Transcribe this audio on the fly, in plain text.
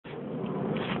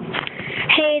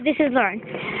this is Lauren.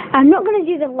 I'm not going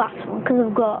to do the last one because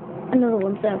I've got another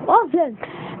one, so awesome.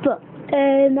 But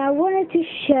I wanted to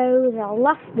show the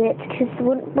last bit because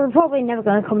we're probably never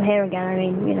going to come here again. I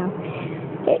mean, you know,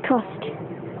 it cost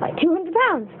like £200.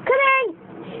 Come in!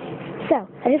 So,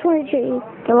 I just wanted to show you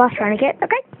the last round again.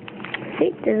 Okay.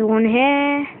 See, there's one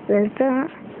here. There's that.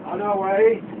 On our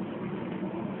way.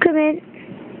 Come in.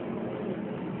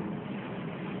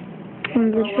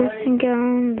 And the dressing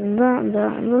gown, and that, and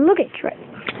the luggage, right.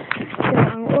 So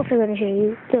I'm also going to show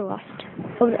you the last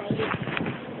of this.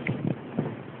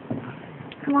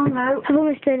 Come on now. I've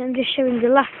almost done, I'm just showing the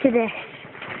last of this.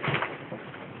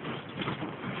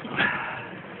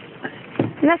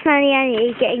 And that's my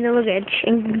Annie getting the luggage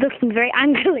and looking very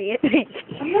angrily at me.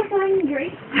 I'm not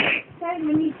angry. Then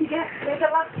we need to get the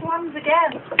last ones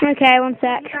again. Okay, one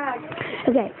sec.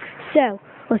 Okay, so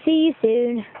we'll see you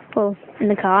soon. Well, in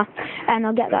the car, and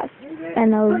I'll get that,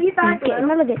 and I'll get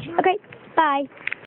my luggage. Okay, bye.